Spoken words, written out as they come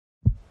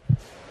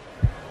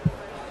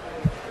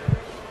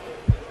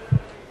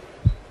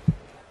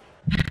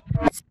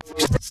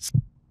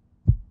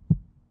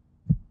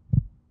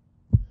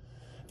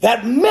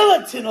That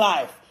militant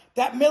life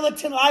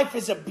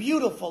is a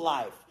beautiful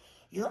life.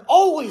 You're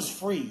always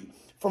free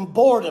from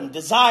boredom,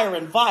 desire,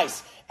 and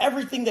vice.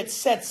 Everything that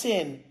sets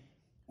in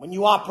when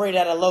you operate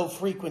at a low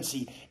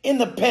frequency. In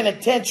the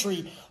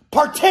penitentiary,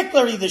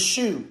 particularly the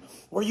SHU,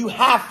 where you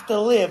have to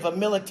live a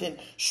militant,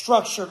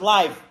 structured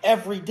life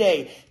every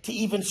day to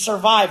even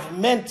survive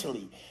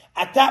mentally.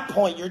 At that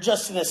point, you're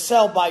just in a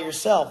cell by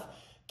yourself,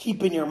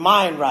 keeping your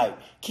mind right,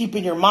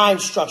 keeping your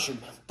mind structured.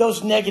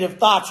 Those negative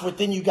thoughts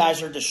within you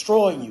guys are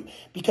destroying you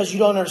because you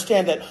don't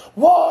understand that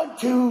 1,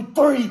 2,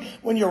 3,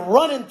 when you're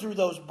running through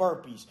those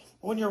burpees,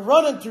 when you're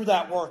running through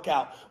that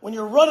workout, when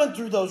you're running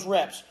through those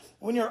reps,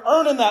 when you're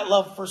earning that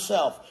love for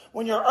self,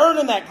 when you're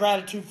earning that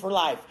gratitude for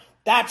life,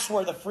 that's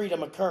where the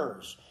freedom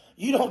occurs.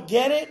 You don't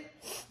get it?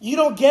 You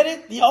don't get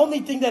it? The only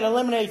thing that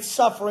eliminates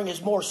suffering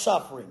is more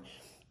suffering.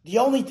 The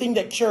only thing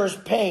that cures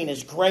pain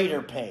is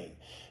greater pain.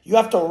 You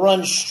have to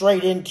run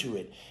straight into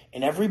it.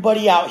 And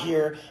everybody out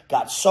here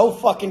got so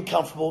fucking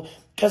comfortable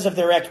because of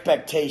their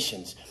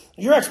expectations.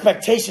 Your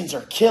expectations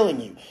are killing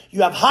you.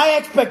 You have high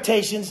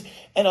expectations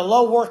and a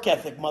low work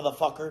ethic,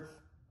 motherfucker.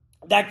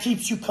 That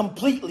keeps you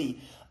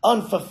completely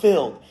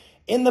unfulfilled.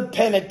 In the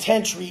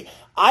penitentiary,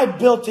 I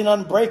built an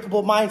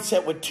unbreakable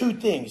mindset with two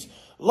things: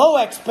 low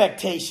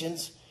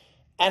expectations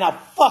and a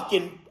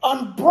fucking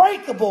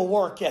unbreakable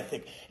work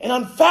ethic, an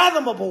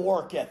unfathomable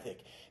work ethic.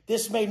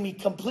 This made me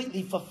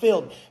completely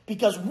fulfilled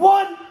because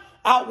one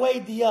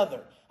outweighed the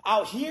other.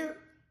 Out here,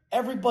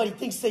 everybody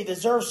thinks they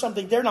deserve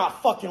something they're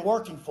not fucking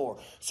working for.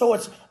 So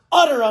it's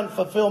utter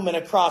unfulfillment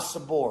across the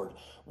board.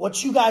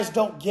 What you guys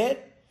don't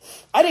get,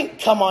 I didn't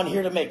come on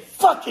here to make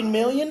fucking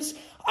millions.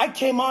 I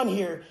came on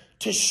here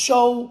to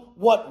show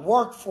what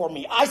worked for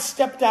me. I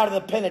stepped out of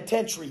the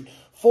penitentiary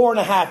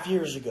 4.5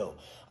 years ago.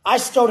 I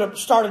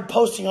started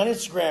posting on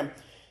Instagram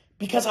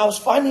because I was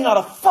finding out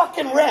a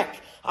fucking wreck.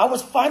 I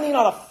was finding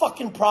out a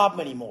fucking problem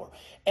anymore.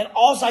 And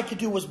all I could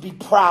do was be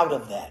proud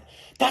of that.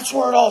 That's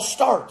where it all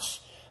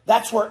starts.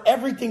 That's where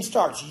everything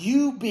starts.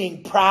 You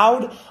being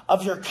proud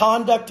of your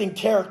conduct and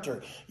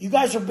character. You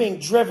guys are being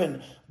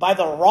driven by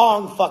the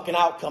wrong fucking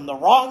outcome, the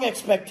wrong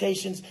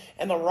expectations,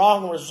 and the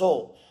wrong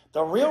result.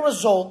 The real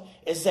result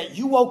is that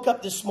you woke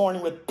up this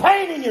morning with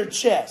pain in your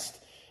chest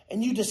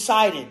and you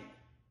decided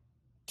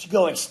to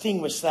go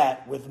extinguish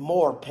that with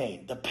more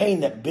pain, the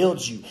pain that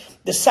builds you,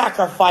 the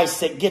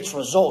sacrifice that gets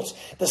results,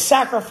 the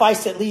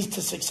sacrifice that leads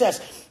to success,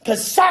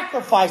 because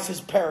sacrifice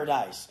is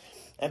paradise.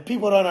 And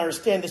people don't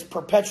understand this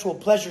perpetual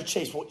pleasure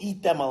chase will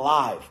eat them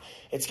alive.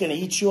 It's going to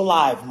eat you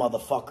alive,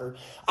 motherfucker.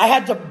 I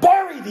had to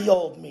bury the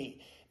old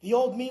me. The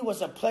old me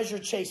was a pleasure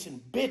chasing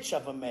bitch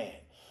of a man,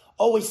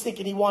 always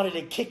thinking he wanted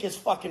to kick his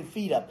fucking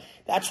feet up.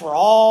 That's where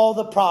all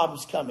the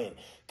problems come in.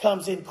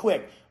 Comes in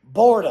quick.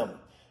 Boredom.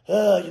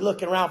 You're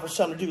looking around for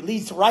something to do.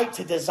 Leads right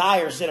to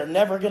desires that are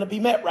never going to be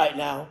met right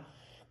now.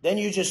 Then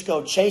you just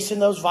go chasing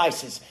those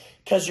vices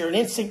because you're an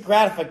instant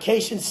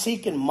gratification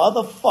seeking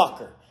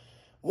motherfucker.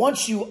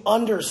 Once you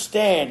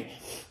understand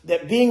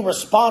that being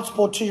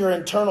responsible to your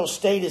internal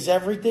state is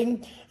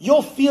everything,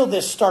 you'll feel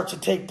this start to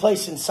take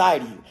place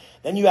inside of you.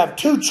 Then you have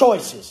two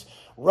choices.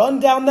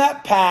 Run down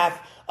that path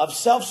of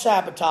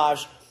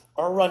self-sabotage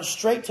or run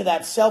straight to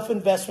that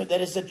self-investment that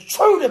is a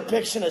true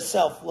depiction of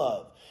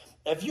self-love.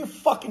 If you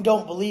fucking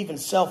don't believe in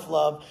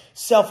self-love,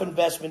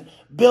 self-investment,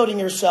 building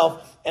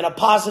yourself, and a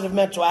positive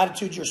mental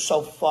attitude, you're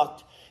so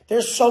fucked.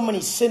 There's so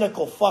many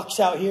cynical fucks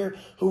out here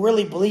who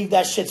really believe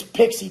that shit's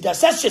pixie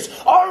dust. That shit's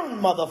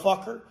earned,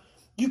 motherfucker.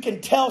 You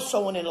can tell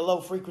someone in a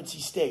low frequency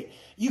state.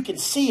 You can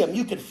see them.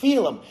 You can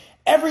feel them.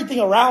 Everything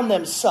around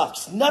them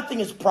sucks. Nothing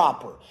is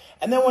proper.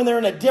 And then when they're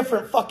in a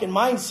different fucking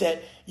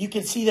mindset, you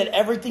can see that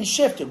everything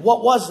shifted.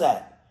 What was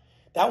that?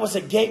 That was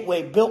a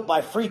gateway built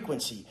by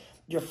frequency.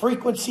 Your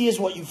frequency is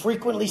what you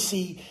frequently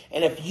see.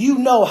 And if you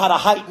know how to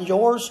heighten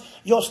yours,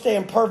 you'll stay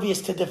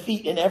impervious to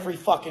defeat in every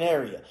fucking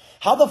area.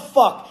 How the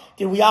fuck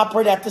did we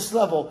operate at this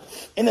level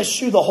in the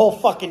SHU the whole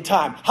fucking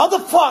time? How the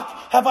fuck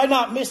have I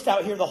not missed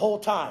out here the whole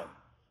time?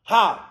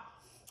 How?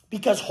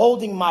 Because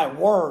holding my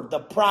word, the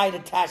pride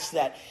attached to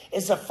that,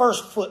 is the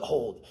first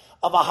foothold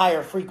of a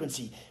higher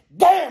frequency.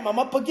 Damn, I'm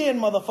up again,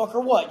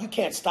 motherfucker. What? You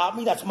can't stop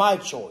me. That's my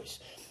choice.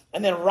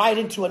 And then right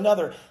into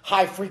another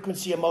high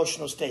frequency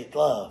emotional state.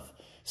 Love.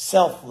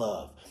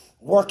 Self-love,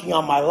 working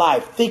on my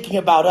life, thinking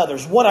about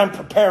others, what I'm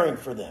preparing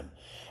for them.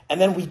 And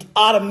then we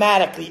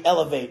automatically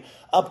elevate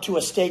up to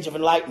a stage of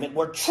enlightenment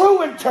where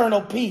true internal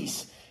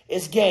peace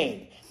is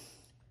gained.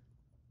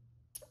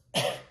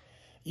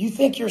 You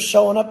think you're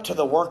showing up to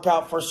the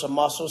workout for some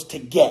muscles to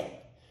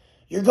get.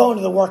 You're going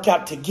to the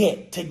workout to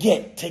get.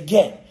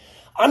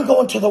 I'm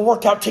going to the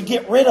workout to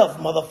get rid of,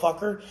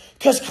 motherfucker,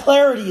 because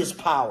clarity is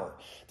power.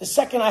 The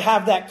second I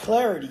have that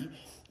clarity,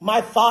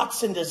 my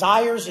thoughts and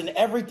desires and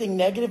everything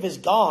negative is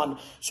gone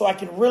so I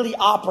can really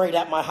operate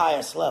at my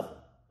highest level.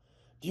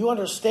 Do you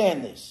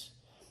understand this?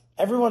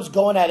 Everyone's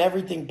going at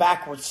everything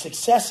backwards.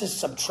 Success is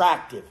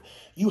subtractive.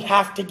 You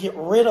have to get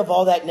rid of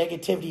all that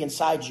negativity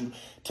inside you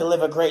to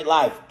live a great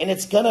life. And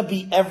it's going to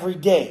be every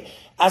day.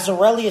 As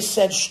Aurelius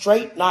said,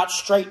 straight, not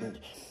straightened.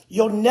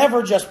 You'll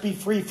never just be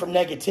free from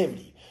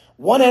negativity.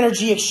 One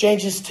energy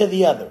exchanges to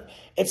the other.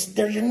 It's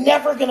there. You're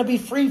never going to be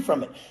free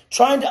from it.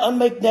 Trying to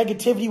unmake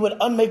negativity would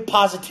unmake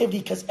positivity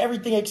because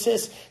everything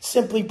exists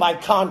simply by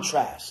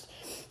contrast.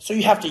 So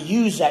you have to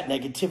use that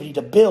negativity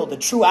to build. The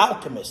true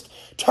alchemist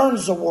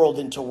turns the world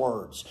into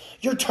words.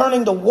 You're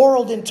turning the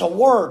world into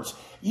words.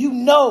 You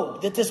know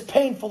that this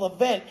painful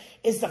event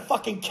is the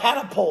fucking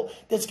catapult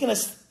that's going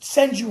to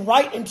send you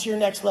right into your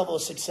next level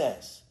of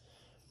success.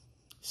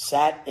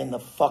 Sat in the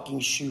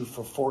fucking SHU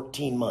for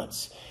 14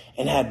 months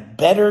and had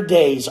better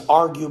days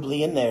arguably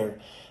in there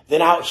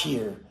than out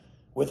here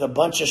with a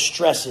bunch of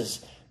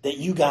stresses that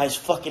you guys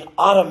fucking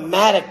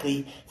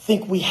automatically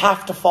think we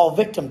have to fall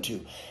victim to.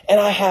 And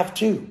I have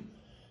too,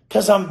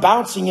 because I'm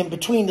bouncing in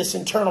between this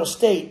internal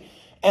state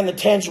and the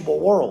tangible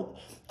world.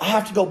 I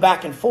have to go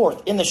back and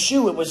forth. In the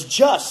SHU, it was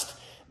just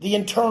the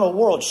internal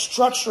world,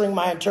 structuring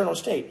my internal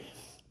state.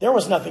 There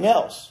was nothing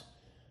else.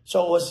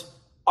 So it was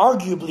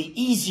arguably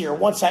easier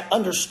once I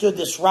understood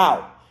this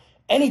route.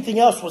 Anything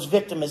else was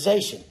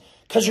victimization,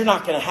 because you're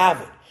not going to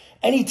have it.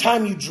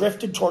 Anytime you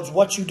drifted towards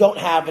what you don't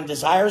have and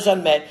desires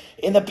unmet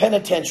in the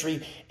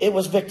penitentiary, it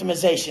was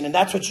victimization. And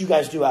that's what you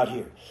guys do out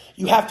here.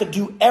 You have to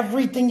do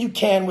everything you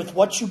can with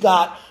what you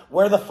got,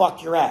 where the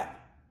fuck you're at.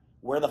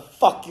 Where the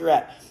fuck you're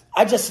at.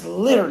 I just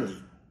literally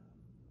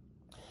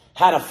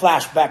had a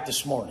flashback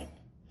this morning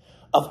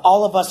of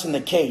all of us in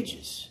the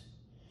cages.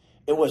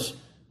 It was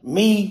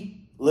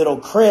me, little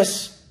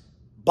Chris,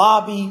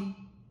 Bobby,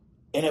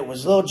 and it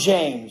was little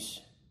James.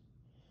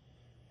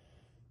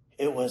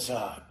 It was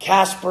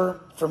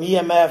Casper from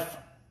EMF.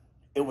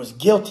 It was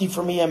Guilty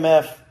from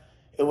EMF.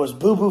 It was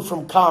Boo Boo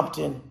from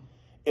Compton.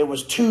 It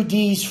was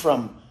 2Ds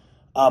from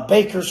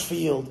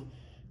Bakersfield.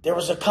 There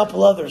was a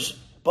couple others,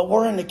 but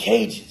we're in the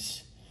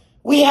cages.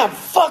 We have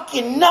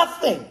fucking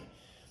nothing.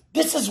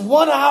 This is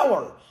 1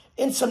 hour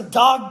in some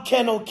dog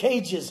kennel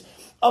cages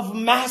of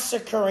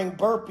massacring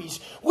burpees.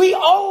 We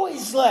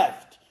always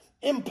left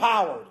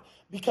empowered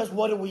because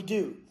what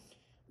do?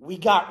 We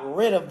got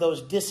rid of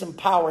those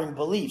disempowering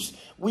beliefs.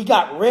 We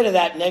got rid of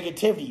that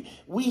negativity.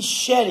 We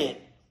shed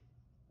it.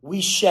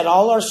 We shed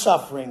all our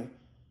suffering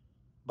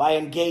by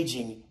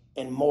engaging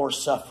in more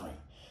suffering.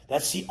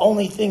 That's the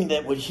only thing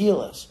that would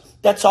heal us.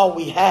 That's all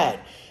we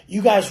had.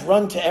 You guys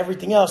run to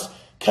everything else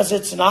because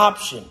it's an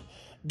option.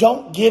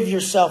 Don't give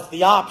yourself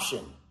the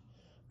option.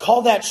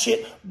 Call that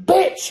shit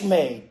bitch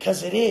made,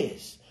 because it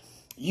is.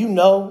 You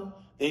know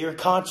that your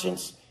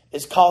conscience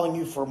is calling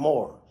you for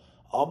more.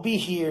 I'll be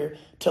here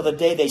till the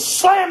day they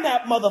slam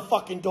that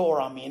motherfucking door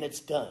on me and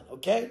it's done,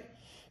 okay?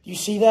 You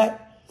see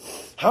that?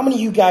 How many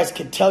of you guys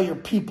can tell your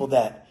people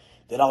that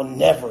I'll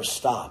never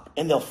stop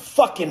and they'll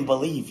fucking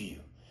believe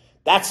you?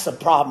 That's the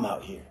problem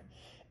out here.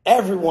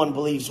 Everyone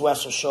believes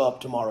Wes will show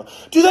up tomorrow.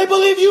 Do they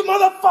believe you,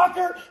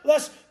 motherfucker?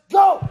 Let's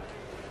go.